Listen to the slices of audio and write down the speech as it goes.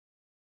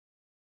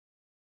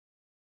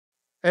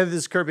Hey, this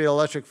is Kirby at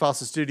Electric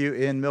Fossil Studio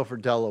in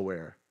Milford,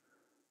 Delaware.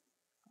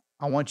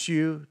 I want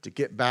you to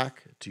get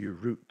back to your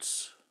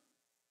roots.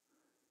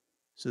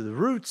 So the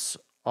roots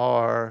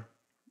are,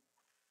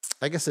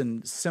 I guess,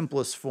 in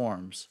simplest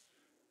forms.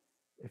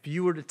 If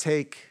you were to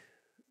take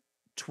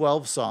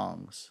 12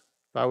 songs,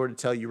 if I were to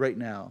tell you right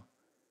now,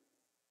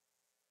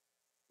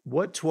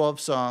 what 12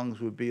 songs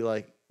would be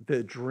like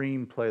the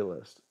dream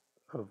playlist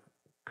of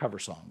cover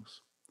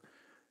songs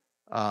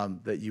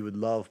that you would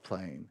love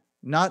playing?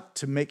 Not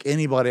to make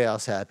anybody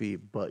else happy,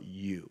 but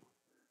you.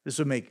 This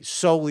would make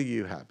solely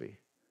you happy.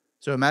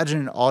 So imagine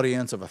an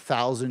audience of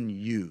 1,000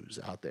 yous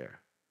out there.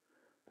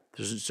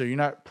 So you're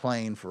not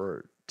playing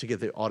to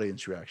get the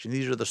audience reaction.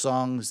 These are the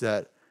songs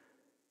that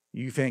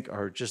you think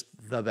are just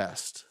the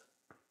best.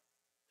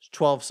 It's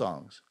 12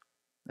 songs.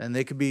 And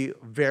they could be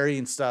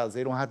varying styles.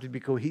 They don't have to be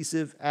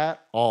cohesive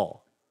at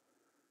all.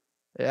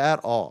 At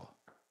all.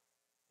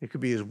 It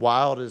could be as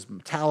wild as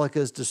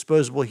Metallica's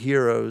Disposable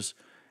Heroes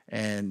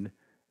and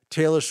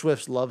Taylor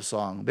Swift's Love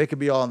Song. They could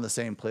be all on the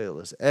same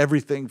playlist.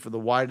 Everything for the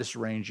widest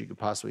range you could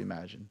possibly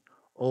imagine.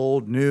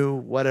 Old, new,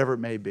 whatever it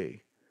may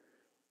be.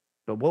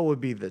 But what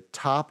would be the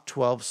top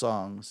 12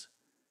 songs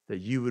that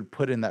you would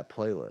put in that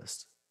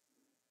playlist?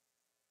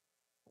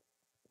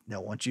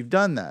 Now, once you've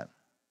done that,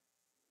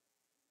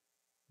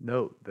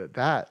 note that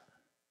that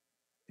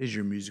is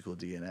your musical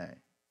DNA.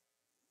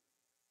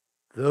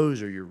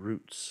 Those are your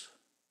roots.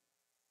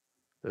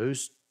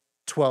 Those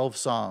 12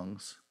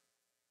 songs,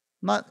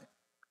 not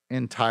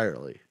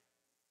entirely,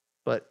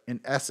 but in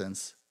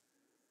essence,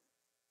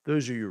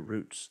 those are your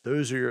roots.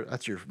 That's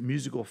your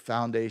musical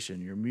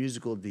foundation, your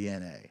musical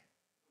DNA.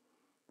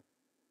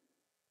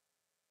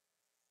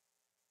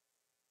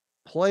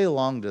 Play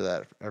along to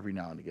that every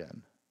now and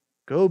again.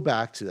 Go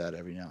back to that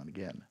every now and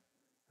again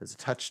as a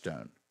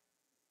touchstone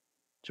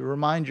to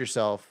remind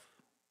yourself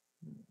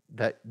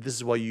that this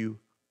is why you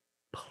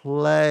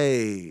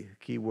play,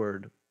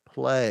 keyword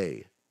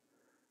play,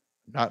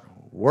 not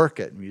work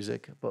at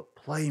music, but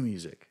play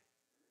music.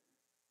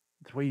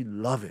 That's why you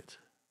love it,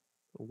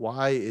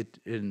 why it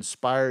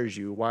inspires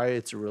you, why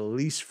it's a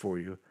release for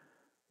you,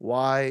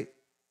 why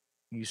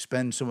you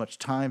spend so much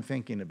time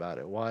thinking about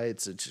it, why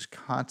it's just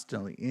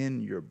constantly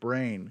in your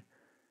brain.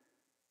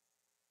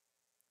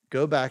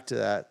 Go back to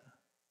that,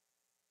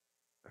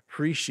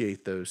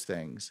 appreciate those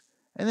things,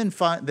 and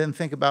then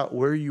think about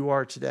where you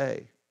are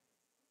today.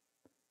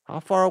 How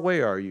far away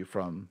are you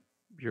from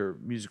your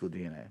musical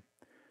DNA?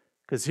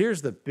 Because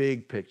here's the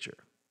big picture.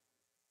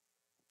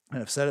 And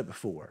I've said it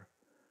before.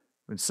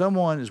 When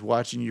someone is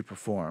watching you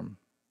perform,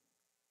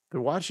 they're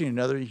watching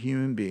another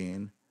human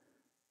being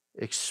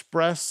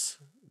express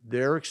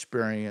their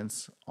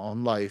experience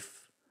on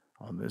life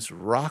on this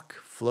rock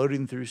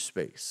floating through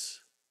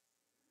space.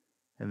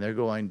 And they're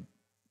going,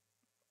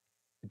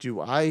 do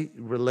I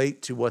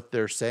relate to what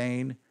they're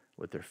saying,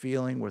 what they're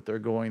feeling, what they're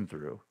going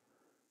through?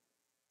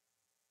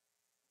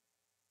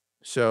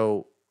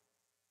 So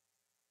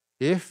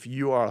if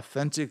you are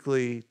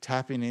authentically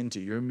tapping into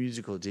your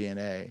musical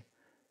DNA,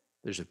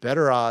 there's a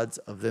better odds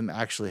of them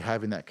actually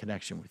having that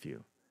connection with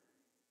you.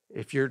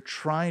 If you're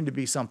trying to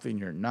be something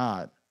you're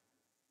not,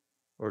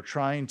 or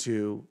trying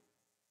to,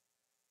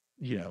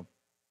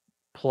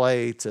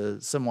 play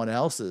to someone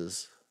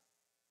else's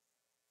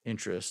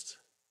interest.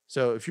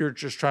 So if you're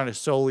just trying to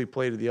solely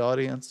play to the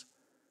audience,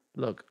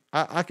 look,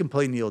 I can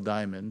play Neil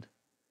Diamond.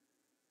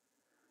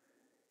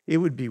 It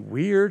would be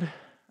weird.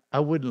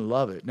 I wouldn't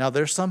love it. Now,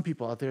 there's some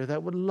people out there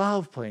that would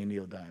love playing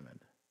Neil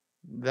Diamond.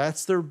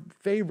 That's their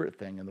favorite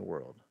thing in the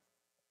world.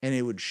 And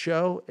it would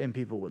show and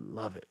people would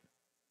love it.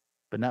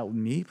 But not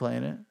me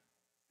playing it,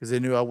 because they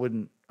knew I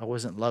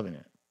wasn't loving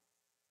it.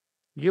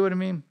 You get what I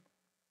mean?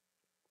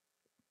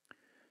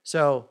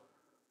 So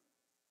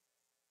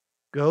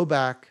go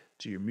back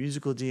to your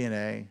musical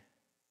DNA,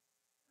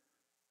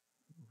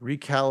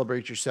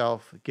 recalibrate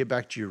yourself, get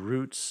back to your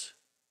roots,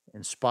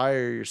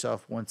 inspire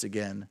yourself once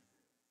again,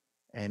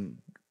 and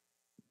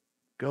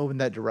go in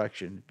that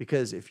direction.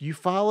 Because if you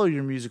follow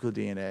your musical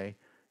DNA,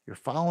 you're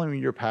following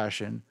your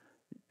passion,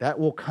 that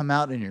will come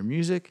out in your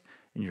music,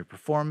 in your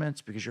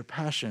performance, because you're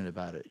passionate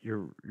about it.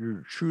 You're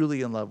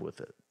truly in love with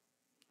it.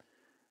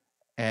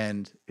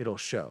 And it'll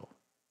show.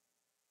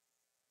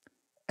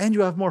 And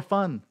you have more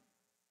fun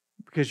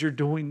because you're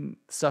doing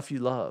stuff you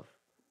love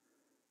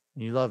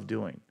and you love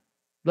doing.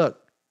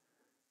 Look,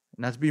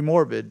 not to be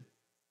morbid,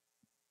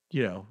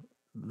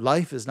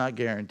 life is not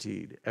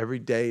guaranteed. Every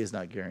day is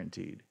not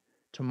guaranteed.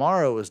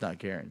 Tomorrow is not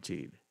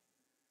guaranteed.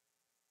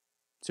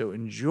 So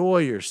enjoy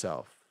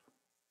yourself.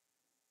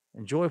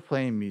 Enjoy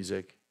playing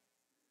music.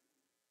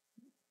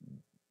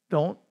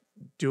 Don't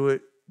do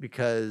it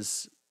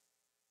because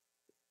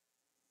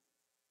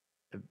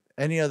of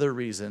any other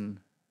reason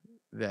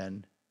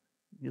than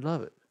you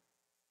love it.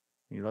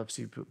 You love to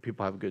see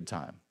people have a good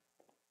time.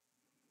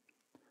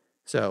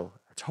 So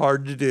it's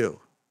hard to do.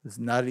 It's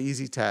not an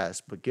easy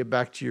task, but get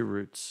back to your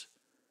roots.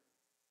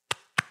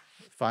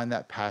 Find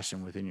that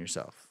passion within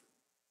yourself.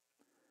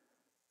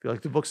 If you'd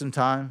like to book some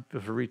time, feel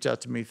free to reach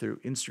out to me through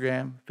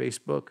Instagram,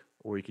 Facebook,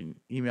 or you can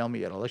email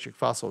me at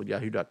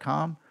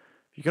electricfossil@yahoo.com.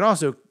 You can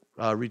also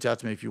reach out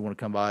to me if you want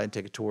to come by and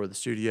take a tour of the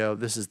studio.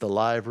 This is the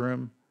live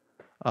room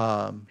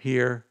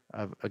here.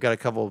 I've got a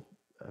couple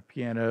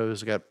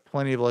pianos. I got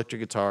plenty of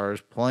electric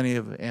guitars, plenty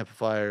of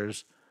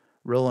amplifiers,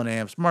 Roland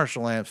amps,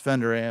 Marshall amps,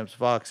 Fender amps,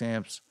 Vox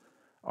amps,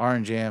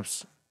 Orange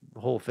amps, the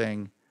whole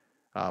thing.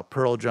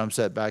 Pearl drum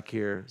set back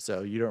here,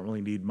 so you don't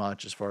really need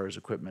much as far as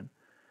equipment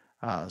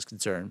is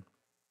concerned.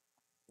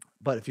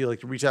 But if you'd like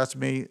to reach out to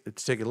me to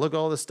take a look at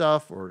all this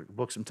stuff or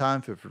book some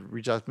time, feel free to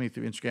reach out to me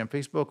through Instagram,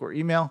 Facebook, or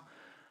email.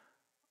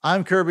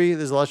 I'm Kirby.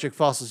 This is Electric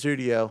Fossil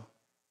Studio.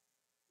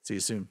 See you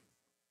soon.